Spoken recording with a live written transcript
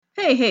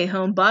Hey,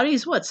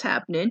 homebodies, what's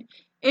happening?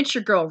 It's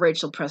your girl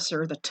Rachel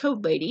Presser, the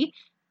Toad Lady,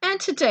 and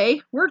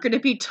today we're going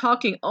to be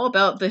talking all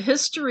about the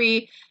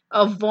history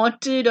of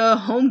vaunted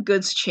home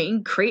goods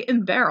chain Crate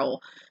and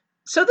Barrel.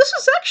 So this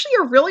was actually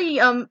a really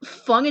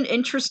fun and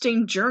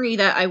interesting journey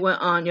that I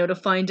went on, to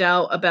find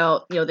out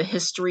about the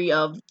history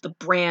of the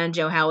brand,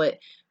 how it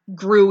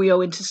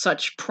grew, into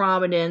such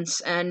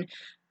prominence, and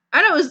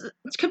I don't know,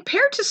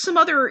 compared to some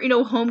other,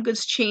 home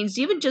goods chains,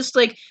 even just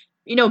like,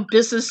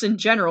 business in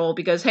general,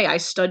 because hey, I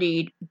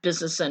studied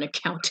business and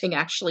accounting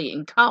actually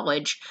in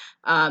college,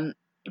 um,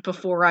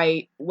 before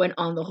I went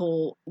on the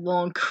whole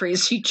long,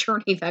 crazy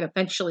journey that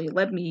eventually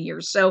led me here.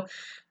 So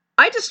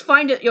I just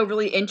find it,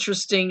 really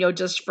interesting,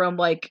 just from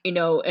like,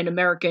 an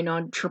American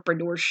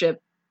entrepreneurship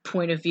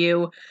point of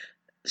view.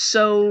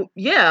 So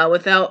yeah,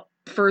 without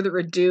further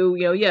ado,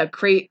 yeah,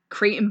 Crate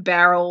and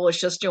Barrel is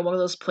just one of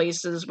those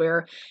places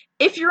where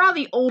if you're on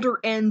the older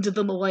end of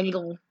the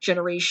millennial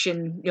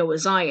generation,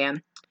 as I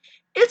am,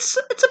 it's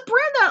a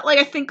brand that like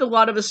I think a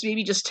lot of us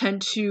maybe just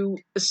tend to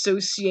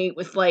associate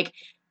with like,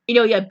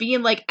 yeah,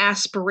 being like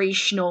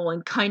aspirational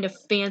and kind of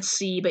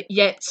fancy, but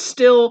yet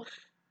still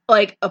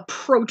like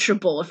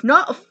approachable, if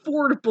not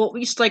affordable, at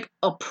least like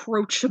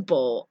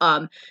approachable.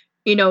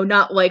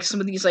 Not like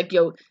some of these like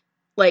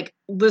like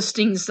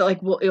listings that like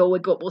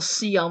like what we'll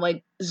see on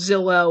like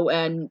Zillow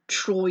and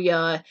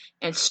Trulia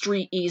and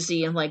Street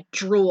Easy and like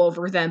drool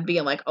over them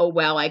being like, oh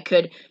wow, I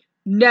could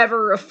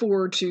never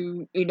afford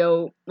to,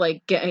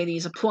 like get any of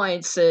these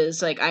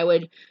appliances. Like I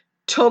would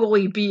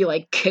totally be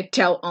like kicked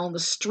out on the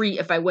street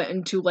if I went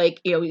into like,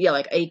 yeah,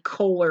 like a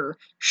Kohler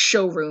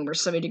showroom or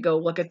something to go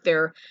look at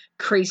their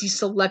crazy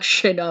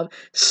selection of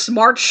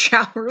smart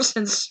showers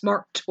and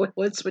smart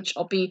toilets, which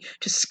I'll be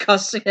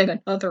discussing in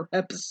another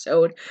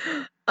episode.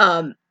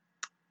 Um,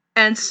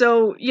 and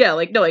so, yeah,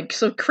 like, no, like,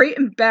 so Crate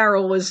and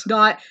Barrel was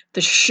not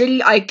the shitty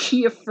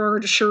IKEA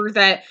furniture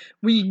that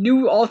we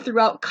knew all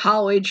throughout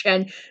college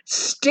and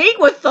stayed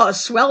with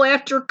us well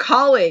after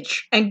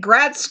college and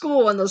grad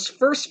school and those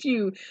first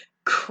few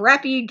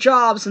crappy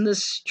jobs in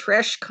this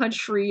trash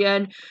country.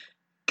 And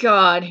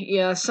God,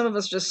 yeah, some of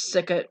us just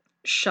sick of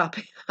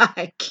shopping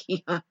at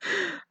IKEA.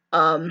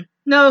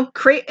 No,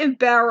 Crate and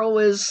Barrel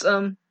is,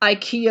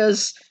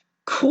 IKEA's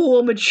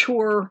cool,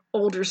 mature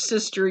older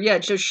sister.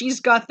 Yeah, so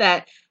she's got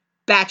that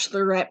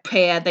bachelorette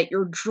pad that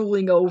you're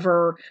drooling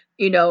over,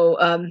 in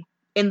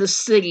the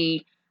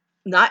city,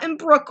 not in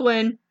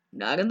Brooklyn,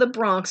 not in the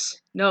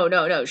Bronx. No,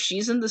 no, no.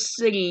 She's in the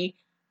city,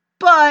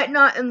 but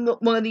not in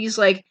one of these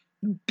like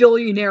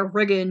billionaire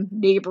rigging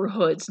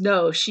neighborhoods.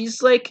 No,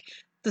 she's like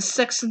the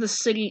Sex and the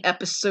City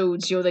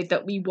episodes, like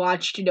that we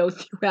watched,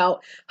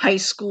 throughout high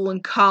school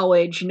and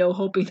college,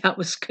 hoping that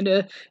was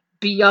gonna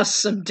be us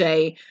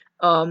someday.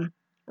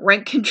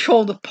 Rent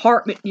controlled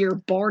apartment near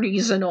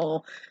Barney's and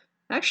all.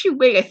 Actually,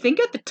 wait, I think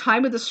at the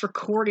time of this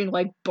recording,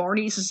 like,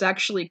 Barney's is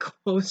actually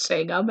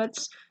closing.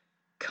 That's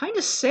kind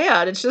of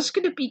sad. It's just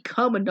gonna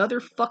become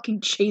another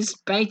fucking Chase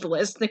Bank, the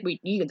last thing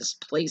we need in this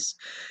place.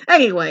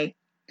 Anyway,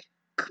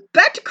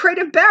 back to Crate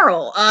and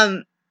Barrel.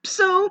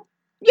 So,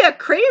 yeah,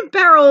 Crate and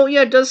Barrel,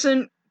 yeah,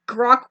 doesn't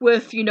grok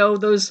with,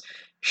 those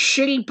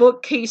shitty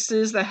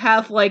bookcases that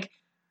have, like,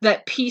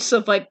 that piece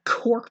of, like,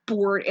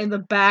 corkboard in the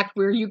back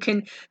where you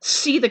can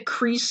see the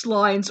crease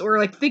lines, or,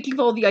 like, thinking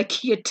of all the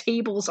IKEA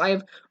tables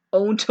I've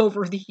owned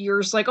over the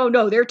years, like, oh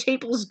no, their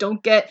tables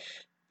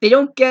they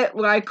don't get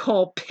what I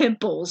call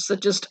pimples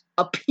that just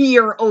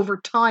appear over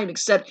time,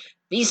 except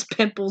these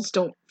pimples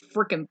don't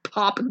frickin'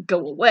 pop and go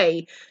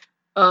away.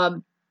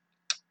 Um,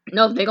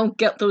 no, they don't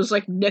get those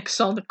like nicks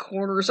on the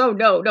corners. Oh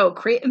no, no,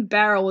 Crate and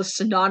Barrel is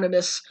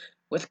synonymous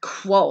with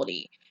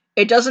quality.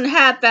 It doesn't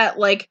have that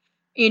like,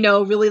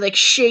 really like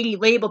shady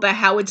label about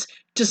how it's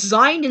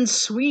designed in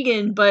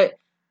Sweden but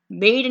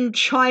made in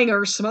China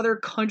or some other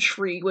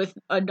country with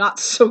a not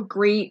so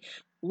great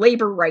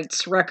labor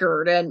rights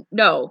record. And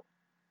no,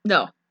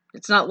 no,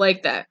 it's not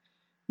like that.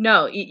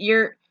 No,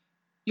 you're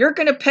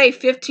gonna pay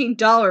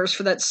 $15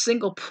 for that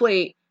single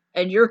plate,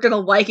 and you're gonna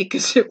like it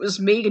because it was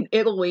made in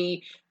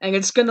Italy, and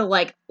it's gonna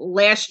like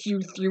last you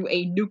through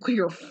a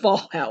nuclear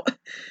fallout.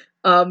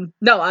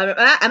 No,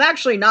 I'm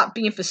actually not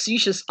being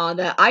facetious on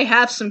that. I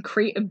have some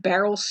Crate and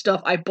Barrel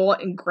stuff I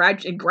bought in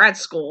grad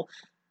school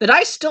that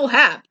I still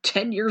have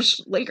 10 years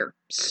later,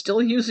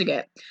 still using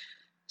it.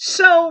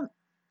 So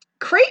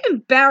Crate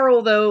and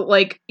Barrel, though,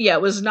 like, yeah,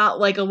 it was not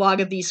like a lot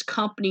of these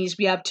companies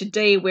we have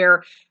today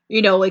where,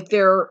 like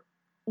they're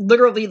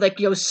literally like,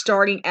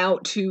 starting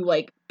out to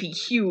like be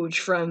huge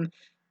from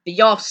the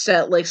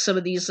offset, like some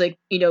of these, like,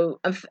 I don't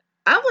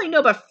really know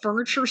about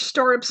furniture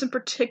startups in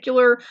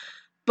particular,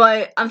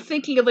 but I'm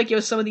thinking of like,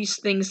 some of these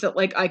things that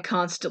like I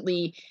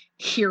constantly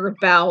hear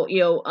about,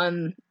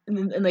 in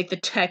like the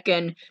tech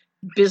and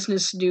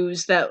business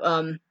news that,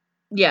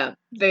 yeah,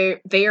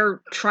 they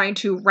are trying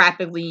to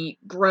rapidly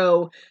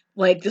grow.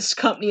 Like this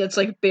company that's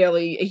like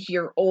barely a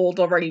year old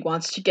already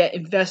wants to get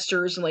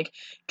investors and like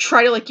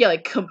try to like, yeah,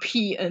 like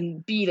compete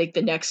and be like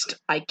the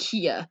next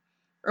IKEA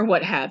or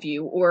what have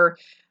you, or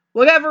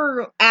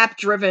whatever app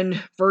driven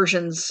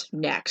versions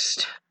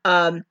next.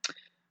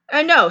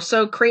 I know.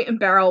 So Crate and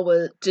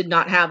Barrel did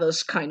not have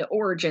those kind of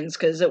origins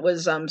because it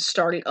was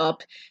started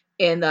up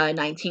in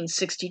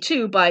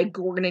 1962 by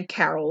Gordon and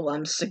Carol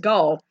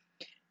Segal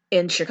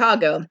in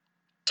Chicago.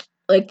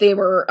 Like they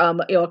were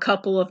a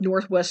couple of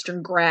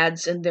Northwestern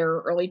grads in their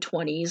early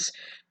 20s,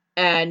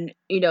 and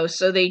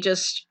so they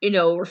just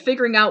were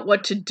figuring out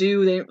what to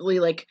do. They didn't really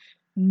like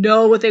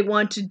know what they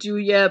want to do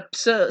yet,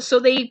 so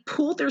they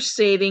pooled their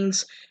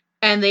savings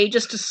and they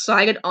just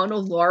decided on a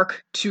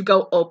lark to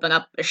go open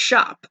up a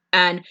shop.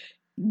 And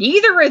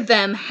neither of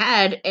them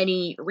had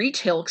any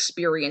retail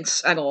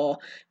experience at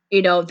all.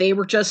 They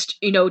were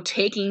just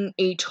taking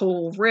a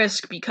total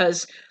risk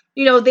because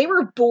they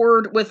were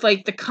bored with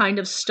like the kind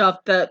of stuff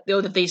that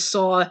that they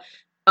saw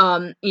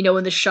in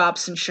the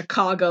shops in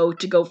Chicago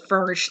to go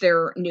furnish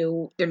their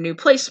new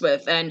place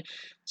with. And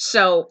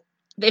so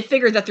they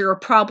figured that there were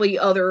probably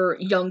other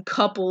young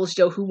couples,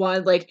 who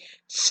wanted like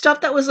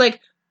stuff that was like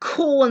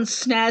cool and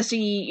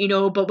snazzy,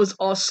 but was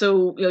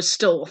also,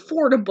 still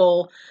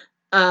affordable.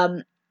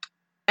 Um,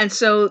 and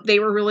so they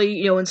were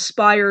really,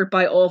 inspired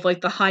by all of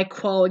like the high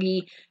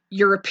quality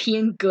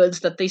European goods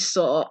that they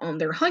saw on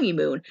their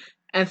honeymoon,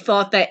 and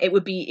thought that it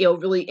would be,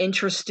 really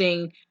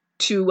interesting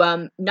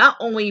to not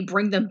only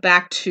bring them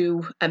back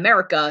to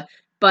America,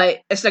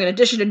 but it's like in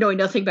addition to knowing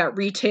nothing about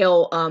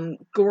retail,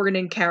 Gordon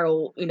and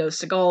Carol,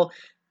 Segal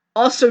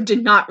also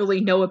did not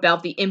really know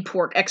about the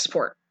import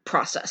export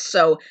process.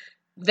 So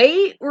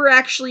they were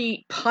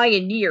actually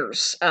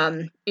pioneers,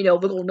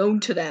 little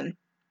known to them.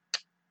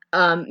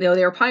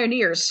 They were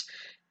pioneers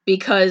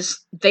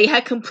because they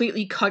had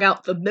completely cut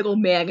out the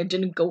middleman and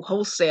didn't go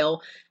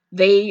wholesale.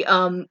 They,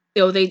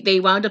 they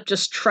wound up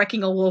just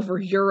trekking all over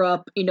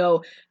Europe,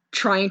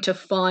 trying to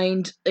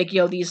find like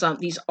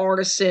these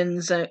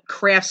artisans and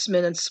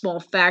craftsmen and small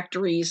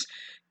factories,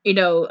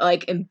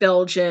 like in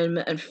Belgium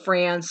and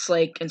France,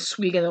 like in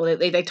Sweden.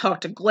 They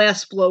talked to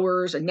glass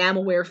blowers,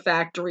 enamelware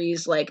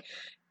factories, like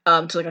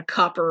to like a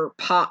copper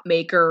pot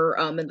maker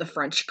in the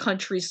French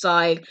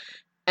countryside.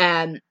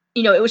 And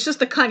it was just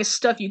the kind of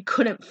stuff you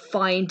couldn't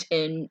find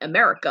in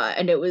America,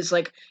 and it was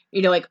like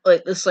like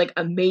this like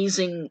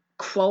amazing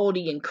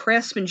quality and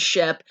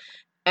craftsmanship.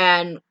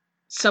 And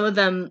some of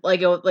them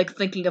like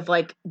thinking of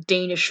like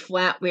Danish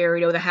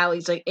flatware, that had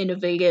these like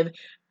innovative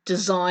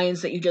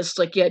designs that you just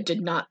like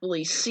did not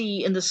really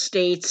see in the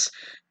States.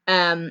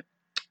 um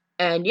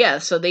and yeah,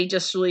 so they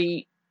just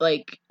really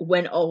like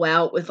went all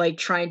out with like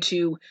trying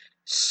to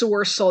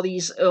source all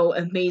these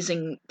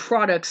amazing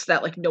products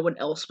that like no one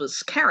else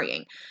was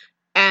carrying.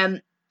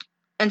 And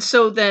and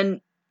so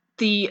then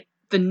the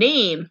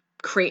name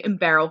Crate and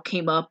Barrel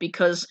came up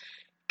because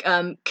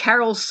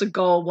Carol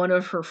Segal, one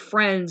of her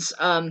friends,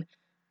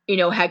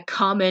 had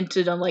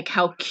commented on like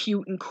how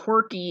cute and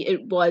quirky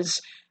it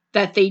was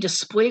that they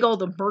displayed all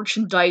the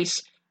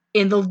merchandise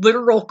in the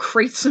literal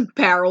crates and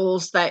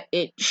barrels that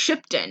it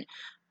shipped in.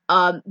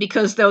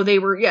 Because though they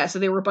were, so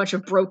they were a bunch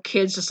of broke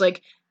kids just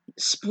like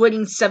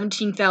splitting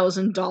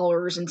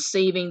 $17,000 in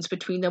savings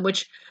between them,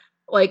 which,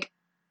 like,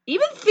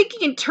 even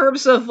thinking in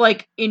terms of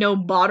like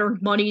modern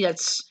money,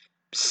 that's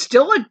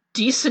still a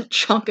decent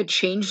chunk of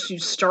change to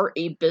start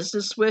a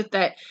business with.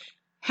 That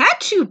had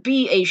to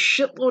be a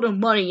shitload of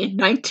money in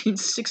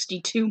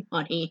 1962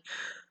 money.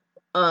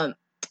 Um,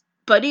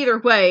 but either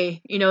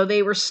way,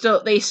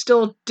 they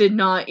still did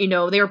not,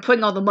 they were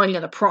putting all the money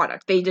on the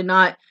product. They did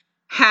not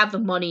have the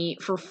money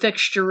for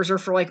fixtures or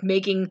for like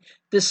making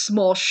this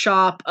small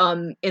shop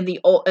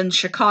in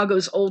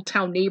Chicago's Old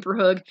Town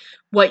neighborhood,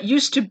 what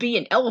used to be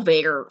an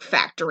elevator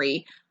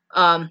factory.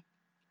 Um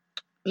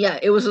yeah,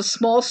 it was a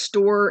small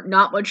store,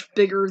 not much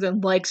bigger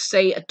than like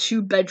say a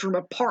 2-bedroom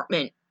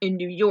apartment in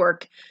New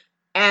York,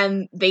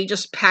 and they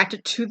just packed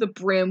it to the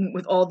brim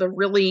with all the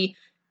really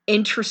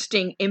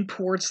interesting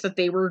imports that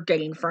they were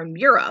getting from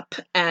Europe.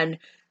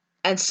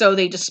 And so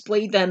they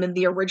displayed them in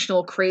the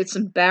original crates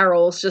and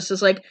barrels just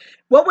as like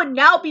what would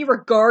now be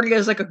regarded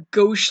as like a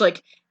gauche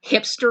like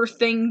hipster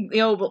thing,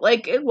 but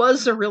like it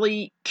was a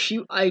really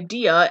cute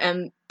idea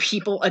and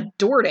people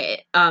adored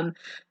it.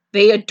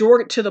 They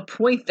adored it to the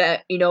point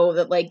that,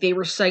 that like they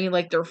were sending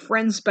like their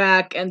friends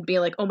back and being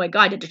like, oh my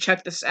god, I had to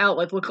check this out.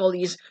 Like look at all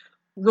these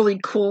really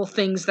cool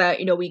things that,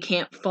 we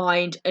can't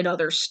find in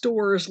other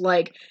stores,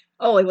 like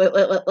oh,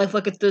 like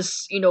look at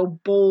this,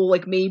 bowl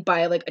like made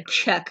by like a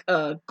Czech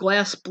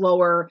glass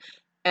blower,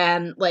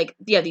 and like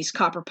these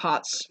copper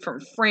pots from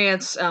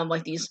France,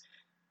 like these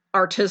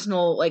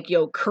artisanal like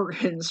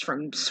curtains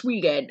from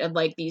Sweden, and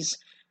like these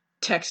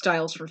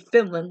textiles from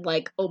Finland.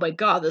 Like oh my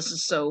god, this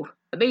is so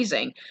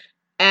amazing.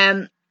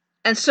 And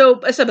and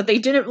so I said, but they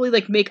didn't really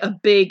like make a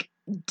big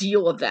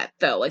deal of that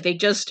though. Like they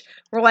just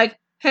were like,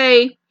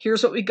 hey,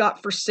 here's what we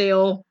got for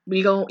sale.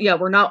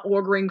 We're not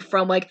ordering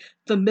from like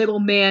the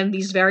middleman,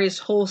 these various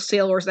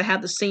wholesalers that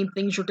have the same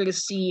things you're gonna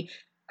see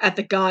at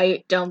the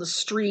guy down the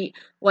street.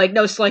 Like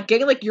no, so like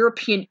getting like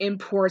European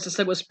imports, I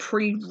said, was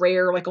pretty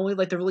rare. Like only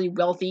like the really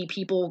wealthy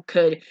people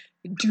could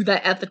do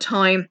that at the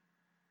time.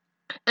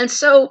 And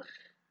so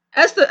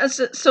so as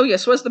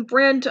the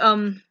brand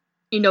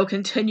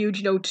continued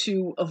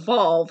to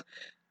evolve,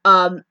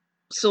 um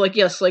so like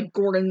yes, like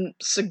Gordon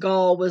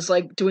Segal was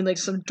like doing like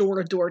some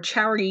door-to-door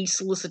charity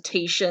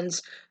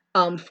solicitations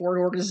for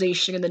an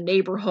organization in the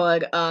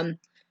neighborhood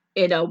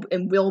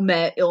in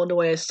Wilmette,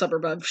 Illinois, a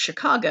suburb of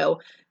Chicago.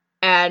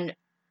 And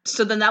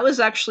so then that was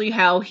actually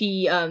how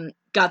he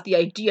got the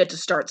idea to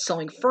start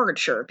selling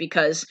furniture,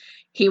 because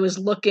he was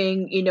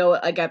looking,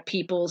 like at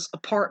people's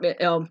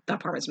not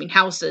apartments, I mean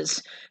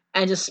houses,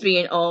 and just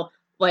being all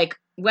like,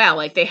 wow,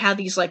 like they have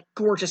these like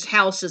gorgeous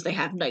houses, they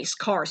have nice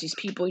cars, these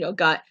people,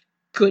 got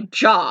good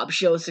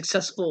jobs,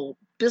 successful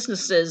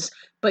businesses,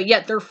 but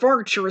yet their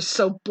furniture is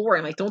so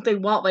boring. Like, don't they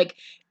want like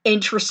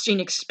interesting,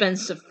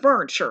 expensive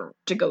furniture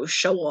to go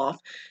show off?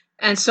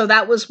 And so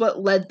that was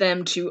what led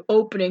them to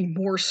opening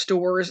more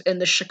stores in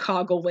the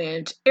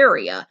Chicagoland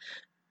area.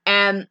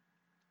 And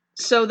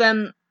so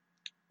then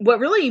what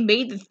really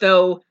made it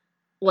though,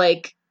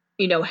 like,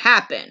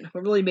 happen,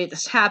 what really made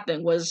this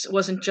happen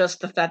wasn't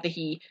just the fact that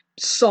he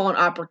saw an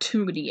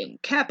opportunity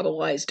and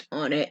capitalized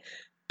on it,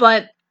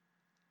 but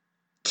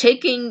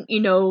taking,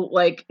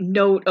 like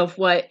note of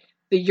what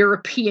the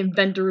European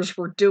vendors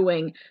were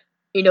doing.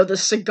 The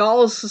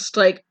Segals just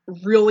like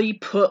really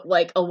put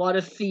like a lot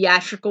of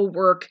theatrical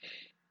work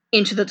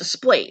into the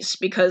displays,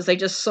 because they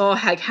just saw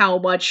how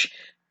much,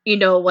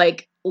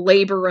 like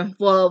labor and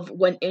love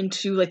went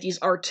into like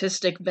these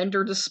artistic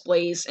vendor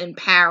displays in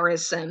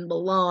Paris and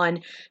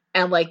Milan,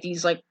 and like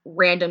these like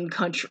random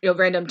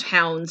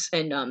towns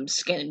in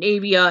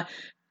Scandinavia.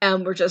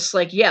 And we're just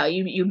like, yeah,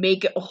 you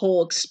make it a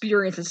whole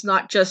experience. It's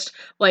not just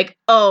like,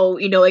 oh,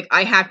 like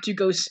I have to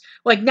go,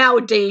 like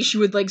nowadays you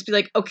would like be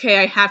like, okay,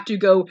 I have to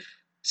go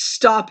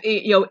stop,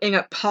 in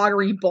a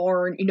Pottery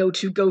Barn,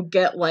 to go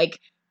get like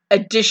a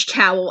dish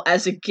towel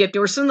as a gift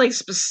or something like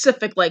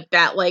specific like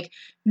that. Like,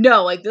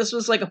 no, like this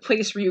was like a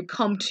place where you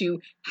come to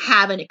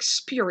have an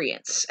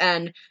experience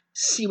and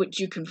see what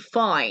you can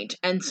find.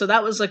 And so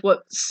that was like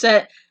what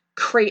set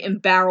Crate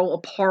and Barrel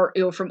apart,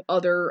 from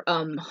other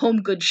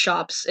home goods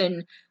shops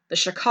in the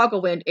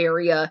Chicagoland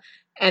area.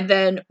 And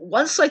then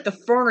once like the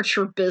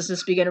furniture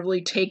business began to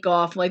really take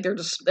off, like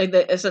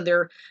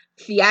their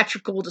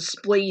theatrical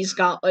displays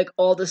got like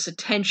all this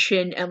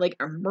attention and like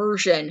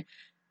immersion,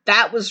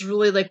 that was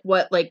really like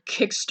what like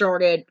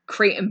kickstarted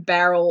Crate and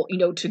Barrel,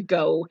 to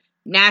go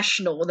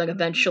national and then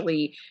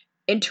eventually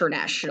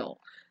international.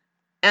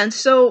 And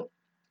so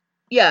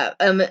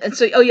so in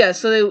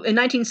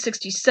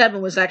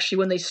 1967 was actually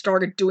when they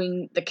started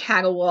doing the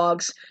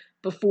catalogs,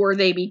 before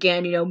they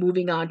began,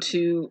 moving on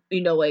to,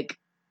 like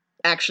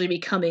actually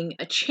becoming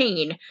a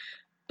chain.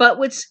 But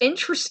what's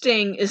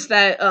interesting is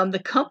that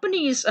the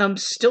company's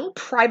still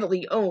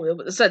privately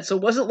owned. As I said, so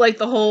it wasn't like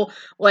the whole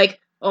like,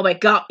 oh my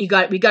god, we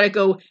got to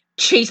go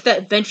chase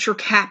that venture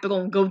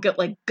capital and go get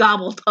like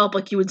gobbled up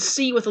like you would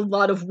see with a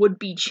lot of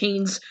would-be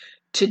chains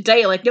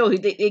today. Like, no,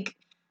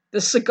 the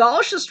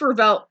Segals just were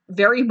about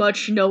very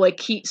much, like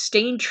keep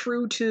staying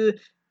true to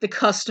the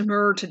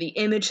customer, to the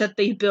image that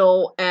they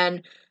built,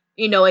 and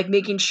like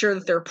making sure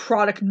that their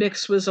product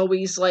mix was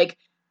always like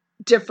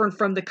different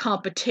from the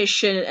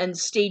competition and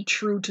stayed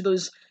true to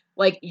those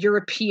like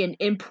European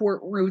import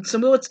roots.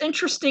 And what's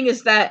interesting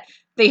is that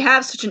they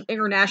have such an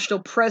international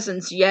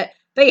presence, yet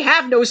they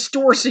have no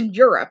stores in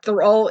Europe.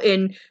 They're all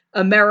in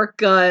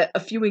America, a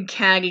few in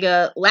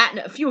Canada,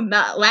 a few in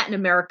Latin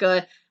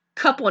America,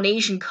 couple in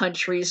Asian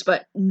countries,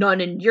 but none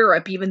in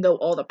Europe, even though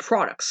all the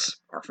products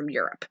are from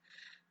Europe.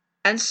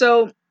 And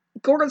so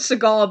Gordon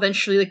Segal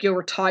eventually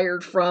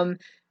retired from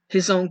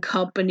his own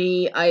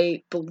company.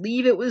 I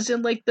believe it was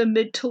in like the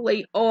mid to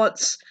late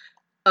aughts.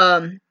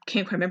 Can't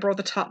quite remember off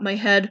the top of my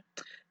head.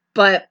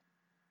 But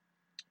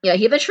yeah,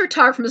 he eventually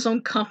retired from his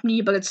own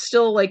company, but it's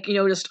still like,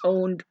 just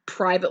owned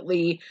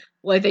privately.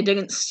 Like they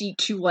didn't seek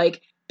to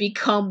like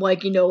become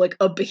like, like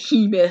a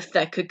behemoth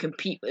that could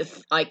compete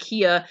with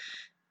IKEA.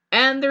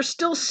 And they're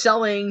still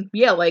selling,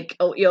 like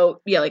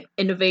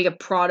innovative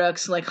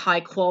products and like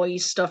high quality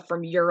stuff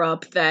from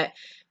Europe that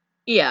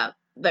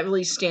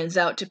really stands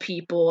out to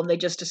people, and they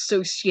just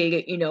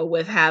associate it,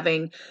 with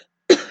having,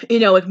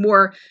 like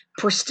more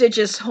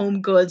prestigious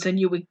home goods than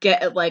you would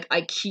get at like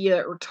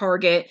IKEA or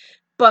Target,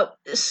 but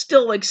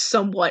still like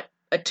somewhat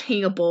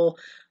attainable,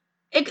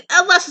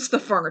 unless it's the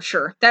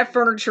furniture. That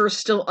furniture is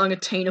still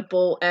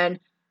unattainable,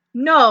 and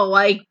no,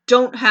 I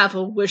don't have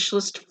a wish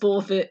list full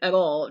of it at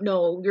all.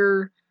 No,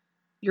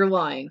 you're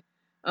lying.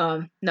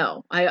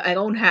 No, I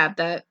don't have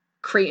that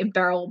Crate and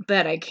Barrel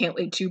bed I can't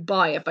wait to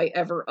buy if I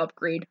ever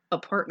upgrade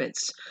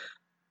apartments.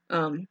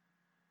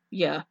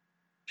 Yeah.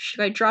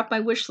 Should I drop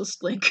my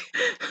wishlist link?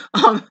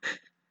 um,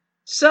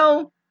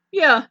 so,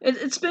 yeah,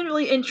 it's been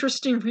really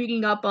interesting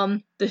reading up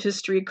on the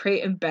history of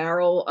Crate and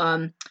Barrel.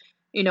 I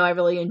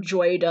really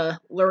enjoyed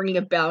learning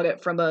about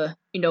it from a,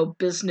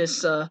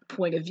 business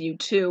point of view,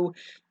 too.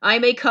 I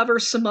may cover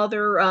some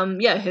other,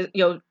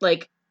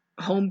 like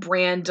home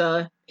brand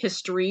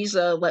histories.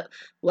 Let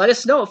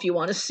us know if you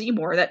want to see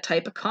more of that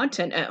type of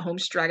content at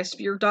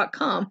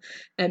homestratosphere.com,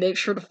 and make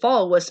sure to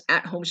follow us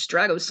at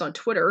Homestratos on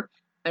Twitter,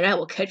 and I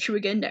will catch you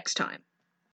again next time.